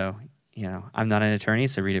things. So, I'm not an attorney,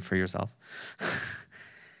 so read it for yourself.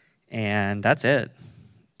 And that's it.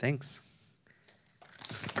 Thanks.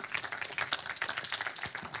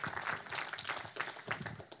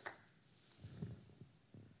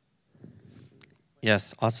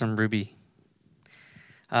 Yes, awesome Ruby.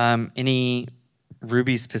 Any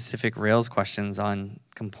Ruby-specific Rails questions on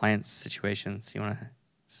compliance situations you want to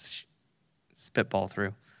spitball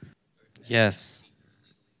through? Yes.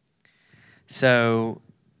 So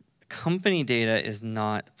company data is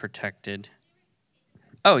not protected.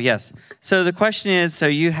 Oh, yes. So the question is, so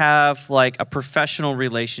you have like a professional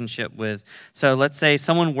relationship with, so let's say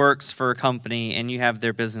someone works for a company and you have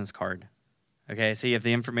their business card. Okay, so you have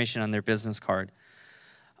the information on their business card.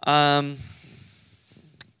 That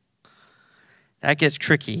gets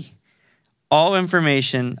tricky. All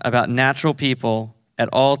information about natural people at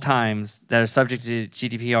all times that are subject to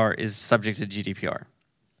GDPR is subject to GDPR.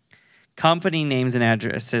 Company names and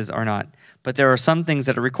addresses are not, but there are some things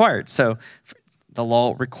that are required. So the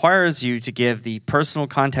law requires you to give the personal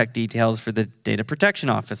contact details for the data protection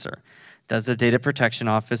officer. Does the data protection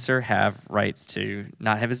officer have rights to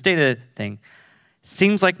not have his data thing?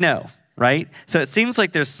 Seems like no, right? So it seems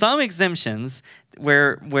like there's some exemptions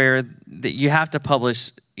where you have to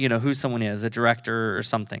publish, who someone is, a director or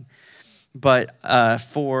something. But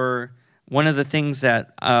for one of the things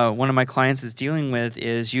that one of my clients is dealing with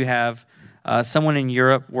is you have someone in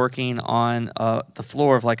Europe working on the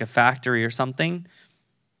floor of like a factory or something.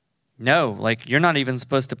 No, like you're not even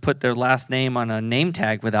supposed to put their last name on a name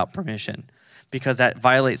tag without permission because that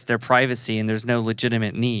violates their privacy and there's no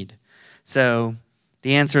legitimate need. So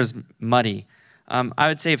the answer is muddy. I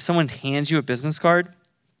would say if someone hands you a business card,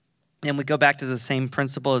 and we go back to the same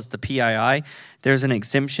principle as the PII, there's an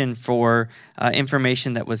exemption for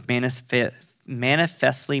information that was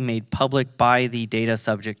manifestly made public by the data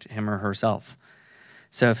subject, him or herself.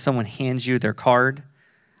 So if someone hands you their card,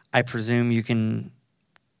 I presume you can,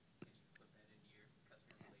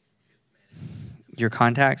 your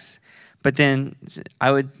contacts, but then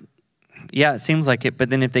it seems like it, but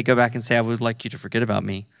then if they go back and say, I would like you to forget about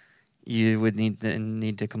me, you would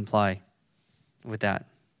need to comply with that.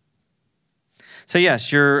 So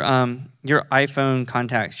yes, your iPhone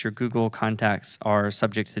contacts, your Google contacts are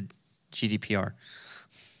subject to GDPR.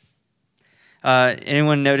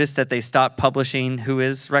 Anyone notice that they stopped publishing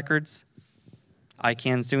Whois records?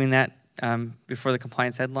 ICANN's doing that before the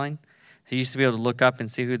compliance headline. So you used to be able to look up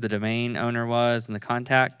and see who the domain owner was and the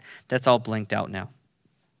contact. That's all blanked out now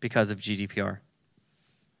because of GDPR.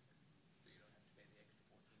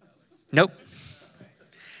 Nope.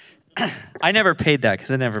 I never paid that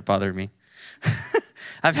because it never bothered me.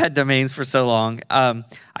 I've had domains for so long.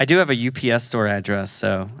 I do have a UPS store address,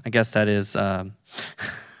 so I guess that is...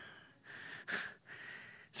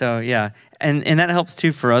 So yeah, and that helps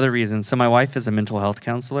too for other reasons. So my wife is a mental health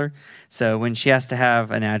counselor. So when she has to have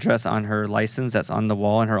an address on her license that's on the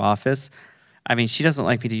wall in her office, I mean, she doesn't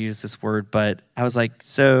like me to use this word, but I was like,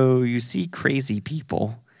 so you see crazy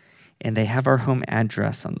people, and they have our home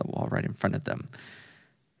address on the wall right in front of them.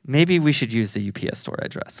 Maybe we should use the UPS store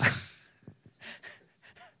address.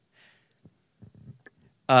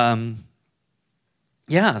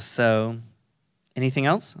 Yeah, so anything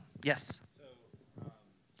else? Yes.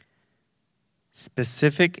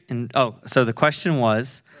 Specific and so the question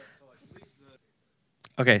was,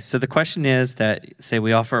 okay, so the question is that, say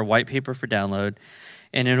we offer a white paper for download,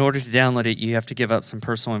 and in order to download it, you have to give up some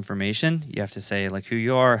personal information. You have to say like who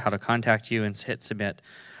you are, how to contact you, and hit submit.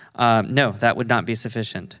 No, that would not be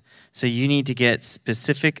sufficient. So you need to get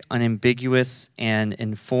specific, unambiguous, and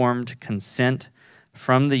informed consent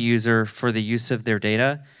from the user for the use of their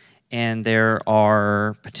data. And there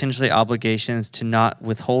are potentially obligations to not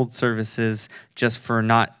withhold services just for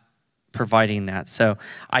not providing that. So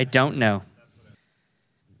I don't know.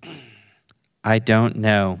 I don't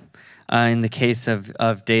know. In the case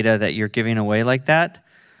of data that you're giving away like that,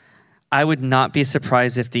 I would not be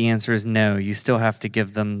surprised if the answer is no. You still have to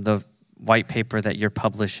give them the white paper that you're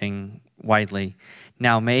publishing widely.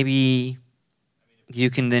 Now, maybe you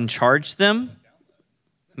can then charge them.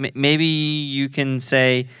 Maybe you can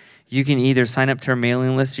say, you can either sign up to our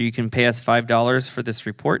mailing list or you can pay us $5 for this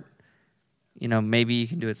report. You know, maybe you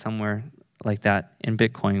can do it somewhere like that in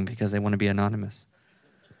Bitcoin because they want to be anonymous.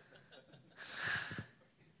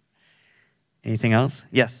 Anything else?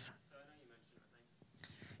 Yes.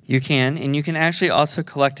 You can, and you can actually also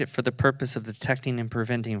collect it for the purpose of detecting and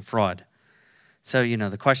preventing fraud. So, you know,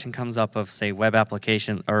 the question comes up of, say, web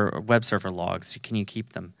application or web server logs. Can you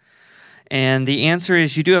keep them? And the answer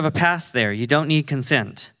is you do have a pass there. You don't need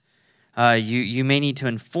consent. You may need to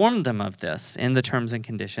inform them of this in the terms and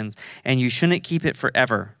conditions, and you shouldn't keep it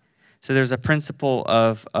forever. So there's a principle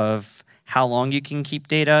of how long you can keep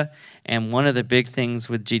data, and one of the big things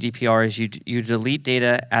with GDPR is you delete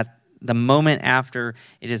data at the moment after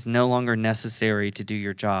it is no longer necessary to do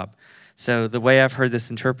your job. So the way I've heard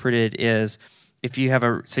this interpreted is if you have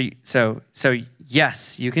a, so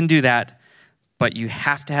yes, you can do that, but you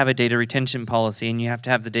have to have a data retention policy, and you have to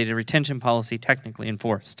have the data retention policy technically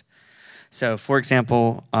enforced. So, for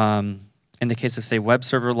example, in the case of, say, web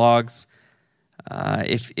server logs,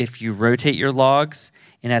 if you rotate your logs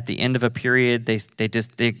and at the end of a period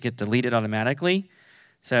they get deleted automatically.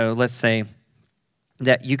 So let's say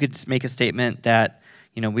that you could make a statement that,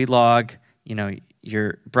 you know, we log, you know,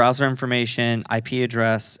 your browser information, IP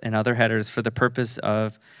address, and other headers for the purpose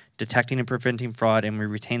of detecting and preventing fraud, and we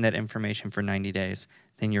retain that information for 90 days.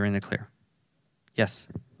 Then you're in the clear. Yes.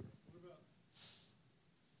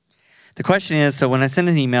 The question is, so when I send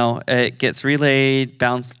an email, it gets relayed,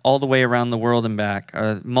 bounced all the way around the world and back,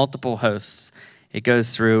 multiple hosts. It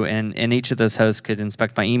goes through, and each of those hosts could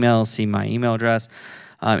inspect my email, see my email address.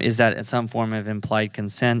 Is that some form of implied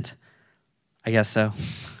consent? I guess so.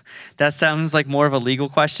 That sounds like more of a legal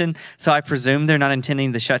question, so I presume they're not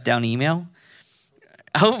intending to shut down email.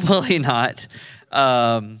 Hopefully not.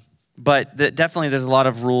 But definitely there's a lot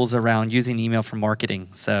of rules around using email for marketing,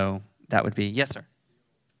 so that would be, yes, sir.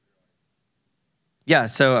 Yeah,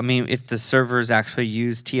 so I mean, if the servers actually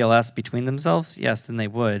use TLS between themselves, yes, then they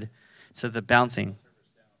would. So the bouncing.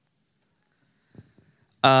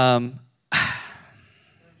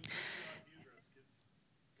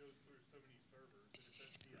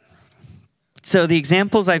 So the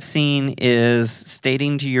examples I've seen is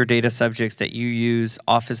stating to your data subjects that you use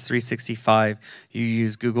Office 365, you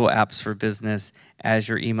use Google Apps for Business as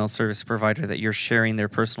your email service provider, that you're sharing their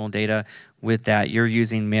personal data with that. You're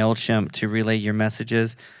using MailChimp to relay your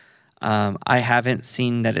messages. I haven't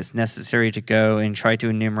seen that it's necessary to go and try to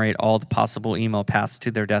enumerate all the possible email paths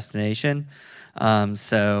to their destination.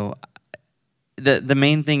 So the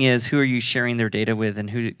main thing is, who are you sharing their data with and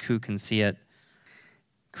who can see it?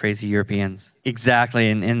 Crazy Europeans. Exactly,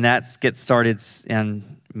 and that gets started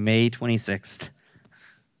on May 26th.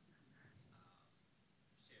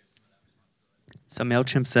 So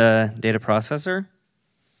MailChimp's a data processor.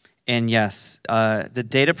 And yes, the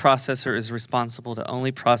data processor is responsible to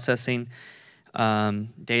only processing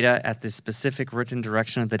data at the specific written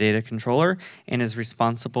direction of the data controller and is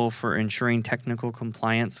responsible for ensuring technical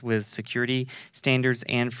compliance with security standards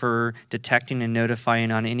and for detecting and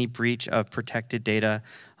notifying on any breach of protected data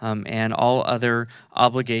and all other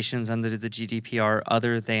obligations under the GDPR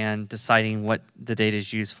other than deciding what the data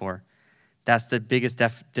is used for. That's the biggest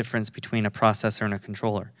difference between a processor and a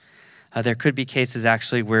controller. There could be cases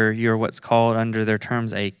actually where you're what's called under their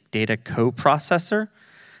terms a data co-processor,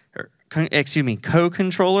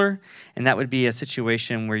 co-controller, and that would be a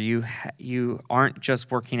situation where you aren't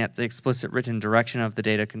just working at the explicit written direction of the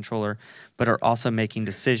data controller, but are also making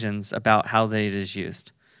decisions about how the data is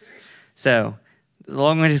used. So, the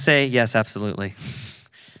long way to say, yes, absolutely.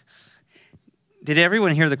 Did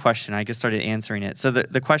everyone hear the question? I just started answering it. So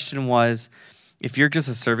the question was, if you're just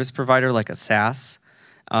a service provider like a SaaS,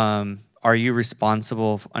 are you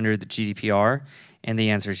responsible under the GDPR? And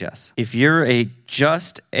the answer is yes. If you're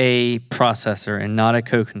just a processor and not a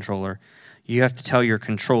co-controller, you have to tell your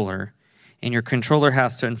controller, and your controller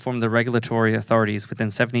has to inform the regulatory authorities within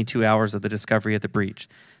 72 hours of the discovery of the breach.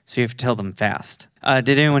 So you have to tell them fast. Did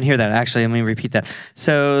anyone hear that? Actually, let me repeat that.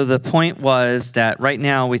 So the point was that right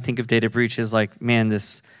now we think of data breaches like, man,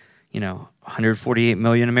 this, 148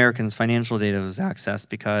 million Americans' financial data was accessed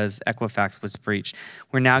because Equifax was breached.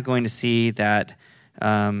 We're now going to see that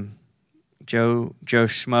Joe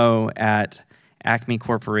Schmo at Acme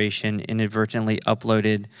Corporation inadvertently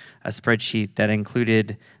uploaded a spreadsheet that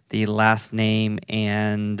included the last name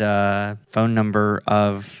and phone number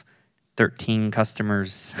of 13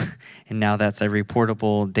 customers, and now that's a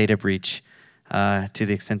reportable data breach to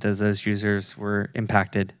the extent that those users were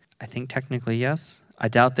impacted. I think technically yes. I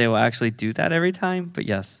doubt they will actually do that every time, but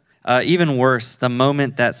yes. Even worse, the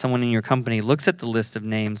moment that someone in your company looks at the list of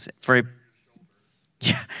names for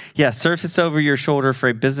a surface over your shoulder for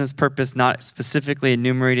a business purpose not specifically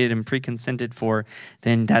enumerated and pre-consented for,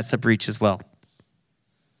 then that's a breach as well.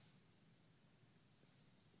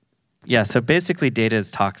 Yeah, so basically data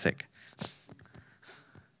is toxic.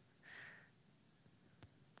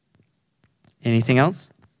 Anything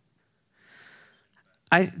else?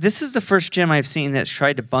 This is the first gem I've seen that's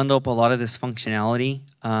tried to bundle up a lot of this functionality,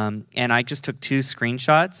 and I just took 2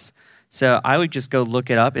 screenshots. So I would just go look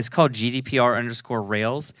it up. It's called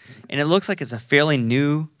GDPR_Rails, and it looks like it's a fairly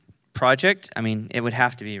new project. I mean, it would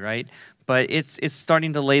have to be, right? But it's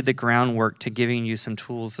starting to lay the groundwork to giving you some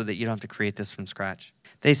tools so that you don't have to create this from scratch.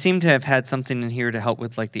 They seem to have had something in here to help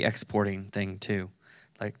with like the exporting thing too.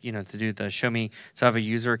 Like, to do the show me, so I have a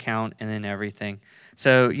user account and then everything.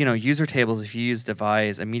 So, user tables, if you use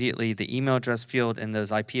devise, immediately the email address field and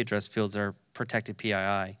those IP address fields are protected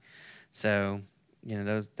PII. So,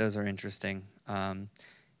 those are interesting.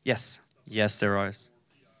 Yes, there are.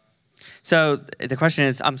 So the question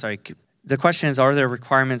is, are there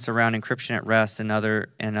requirements around encryption at rest and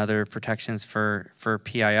other protections for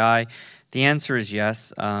PII? The answer is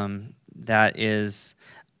yes. That is,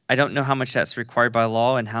 I don't know how much that's required by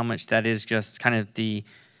law and how much that is just kind of the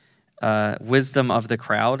wisdom of the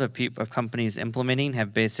crowd of companies implementing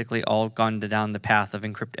have basically all gone down the path of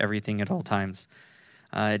encrypt everything at all times.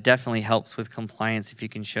 It definitely helps with compliance if you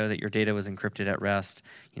can show that your data was encrypted at rest.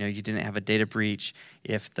 You didn't have a data breach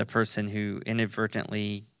if the person who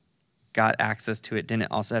inadvertently got access to it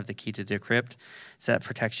didn't also have the key to decrypt. So that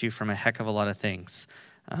protects you from a heck of a lot of things.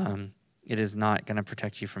 It is not going to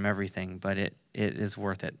protect you from everything, but it is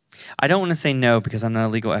worth it. I don't want to say no because I'm not a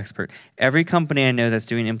legal expert. Every company I know that's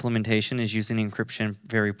doing implementation is using encryption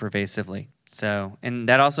very pervasively. So, and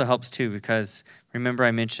that also helps too because remember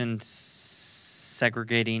I mentioned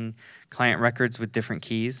segregating client records with different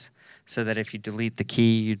keys so that if you delete the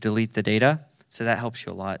key, you delete the data. So that helps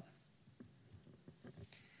you a lot.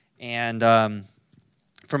 And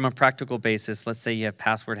from a practical basis, let's say you have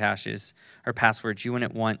password hashes or passwords, you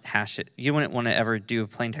wouldn't want to ever do a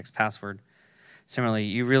plain text password. Similarly,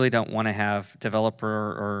 you really don't want to have developer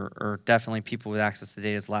or definitely people with access to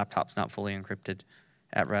data's laptops not fully encrypted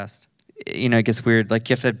at rest. It gets weird. Like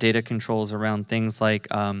you have to have data controls around things like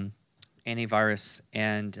antivirus,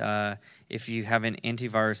 and if you have an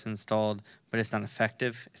antivirus installed but it's not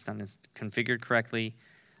effective, it's not configured correctly,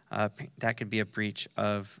 that could be a breach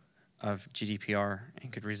of GDPR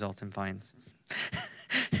and could result in fines.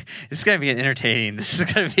 This is going to be entertaining. This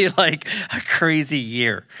is going to be like a crazy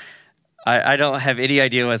year. I don't have any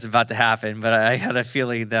idea what's about to happen, but I had a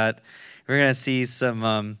feeling that we're going to see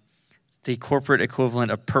some the corporate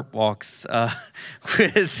equivalent of perp walks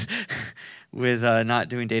with not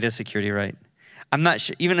doing data security right. I'm not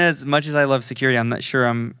sure, even as much as I love security, I'm not sure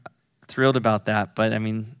I'm thrilled about that, but I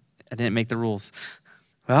mean, I didn't make the rules.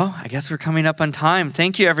 Well, I guess we're coming up on time.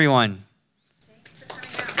 Thank you, everyone.